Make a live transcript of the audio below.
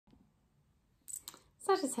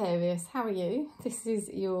Sagittarius, how are you? This is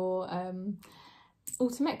your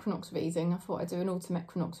autumn equinox reading. I thought I'd do an autumn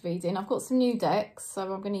equinox reading. I've got some new decks,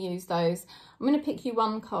 so I'm going to use those. I'm going to pick you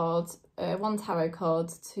one card, one tarot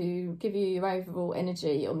card to give you your overall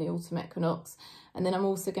energy on the autumn equinox. And then I'm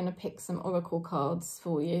also going to pick some oracle cards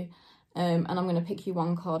for you. And I'm going to pick you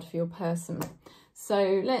one card for your person.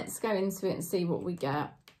 So let's go into it and see what we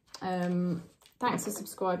get. Thanks for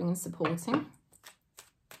subscribing and supporting.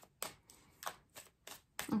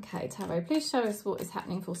 Okay, Tarot, please show us what is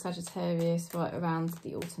happening for Sagittarius right around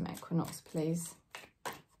the autumn equinox, please.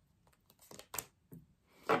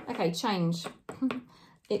 Okay, change.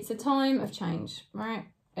 It's a time of change, right?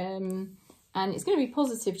 And it's going to be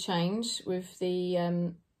positive change with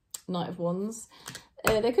the Knight of Wands.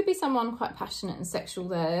 There could be someone quite passionate and sexual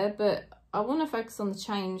there, but I want to focus on the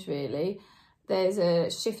change, really. There's a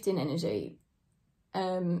shift in energy.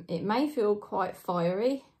 It may feel quite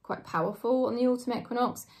fiery, quite powerful on the autumn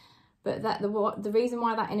equinox, but the reason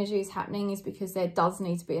why that energy is happening is because there does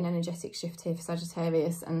need to be an energetic shift here for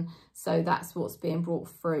Sagittarius, and so that's what's being brought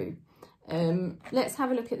through. Let's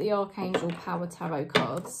have a look at the Archangel Power Tarot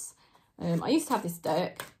cards. I used to have this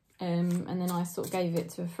deck, and then I sort of gave it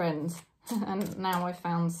to a friend, and now I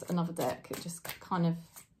found another deck. It just kind of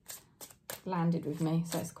landed with me,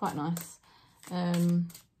 so it's quite nice.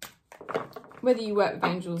 Whether you work with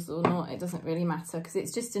angels or not, it doesn't really matter, because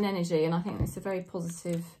it's just an energy, and I think it's a very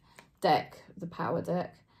positive deck, the power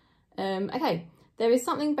deck. Okay, there is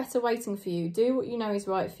something better waiting for you. Do what you know is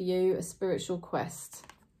right for you, a spiritual quest.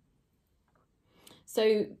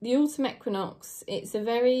 So the autumn equinox, it's a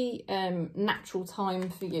very natural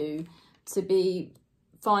time for you to be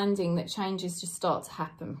finding that changes just start to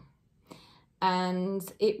happen. And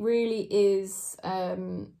it really is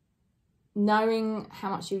knowing how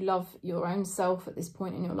much you love your own self at this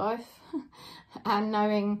point in your life and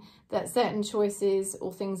knowing that certain choices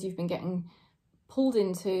or things you've been getting pulled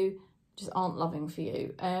into just aren't loving for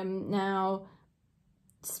you. Now,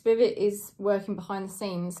 Spirit is working behind the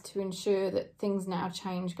scenes to ensure that things now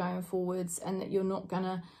change going forwards, and that you're not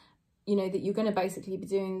gonna, you know, that you're gonna basically be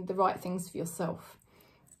doing the right things for yourself.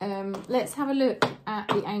 Let's have a look at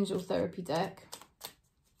the Angel Therapy deck.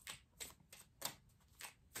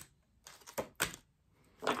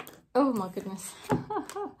 Oh my goodness.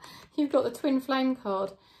 You've got the Twin Flame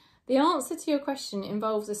card. The answer to your question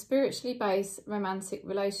involves a spiritually based romantic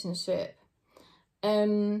relationship.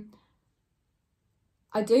 I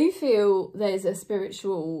do feel there's a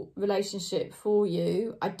spiritual relationship for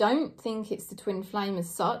you. I don't think it's the Twin Flame as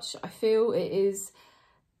such. I feel it is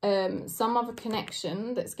some other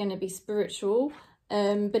connection that's going to be spiritual.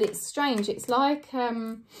 But it's strange. It's like...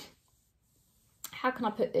 how can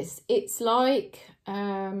I put this? It's like,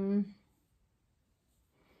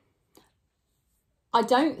 I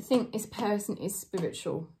don't think this person is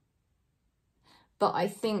spiritual, but I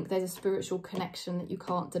think there's a spiritual connection that you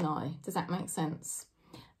can't deny. Does that make sense?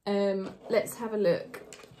 Let's have a look,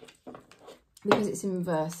 because it's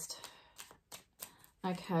inversed.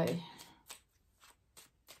 Okay.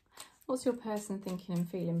 What's your person thinking and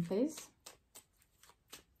feeling, please?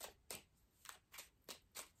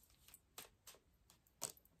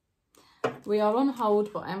 We are on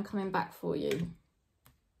hold, but I am coming back for you.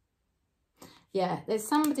 Yeah, there's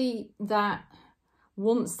somebody that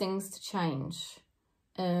wants things to change.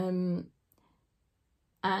 You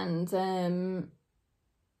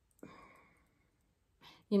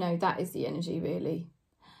know, that is the energy, really.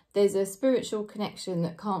 There's a spiritual connection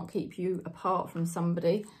that can't keep you apart from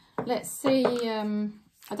somebody. Let's see.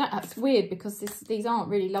 That's weird, because these aren't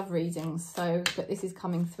really love readings, so, but this is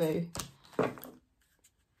coming through.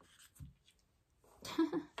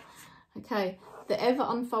 Okay, the ever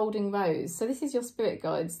unfolding rose. So this is your spirit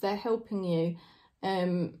guides. They're helping you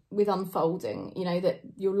with unfolding, you know, that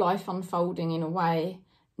your life unfolding in a way,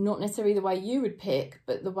 not necessarily the way you would pick,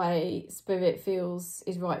 but the way spirit feels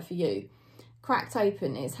is right for you. Cracked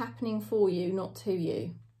open, it's happening for you, not to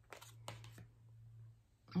you.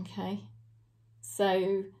 Okay,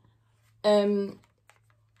 so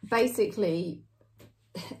basically,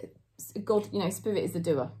 God, you know, spirit is the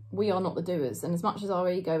doer. We are not the doers. And as much as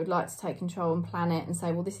our ego would like to take control and plan it and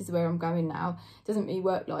say, well, this is where I'm going now, it doesn't really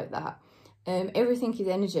work like that. Everything is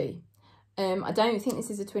energy. I don't think this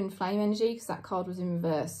is a Twin Flame energy, because that card was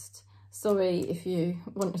reversed. Sorry if you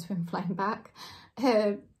want a Twin Flame back.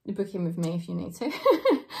 Book in with me if you need to.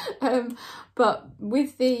 But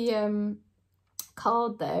with the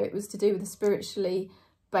card there, it was to do with a spiritually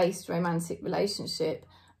based romantic relationship.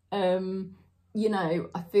 You know,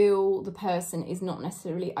 I feel the person is not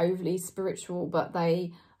necessarily overly spiritual, but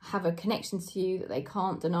they have a connection to you that they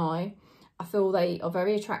can't deny. I feel they are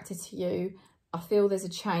very attracted to you. I feel there's a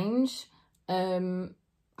change.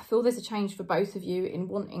 I feel there's a change for both of you in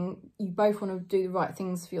wanting, you both want to do the right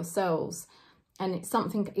things for yourselves, and it's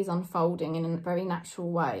something is unfolding in a very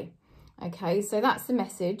natural way. Okay, so that's the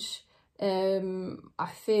message. I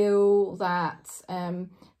feel that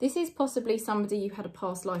this is possibly somebody you had a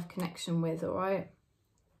past life connection with, all right?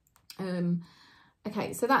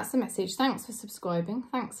 Okay, so that's the message. Thanks for subscribing.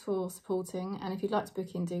 Thanks for supporting. And if you'd like to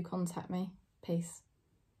book in, do contact me. Peace.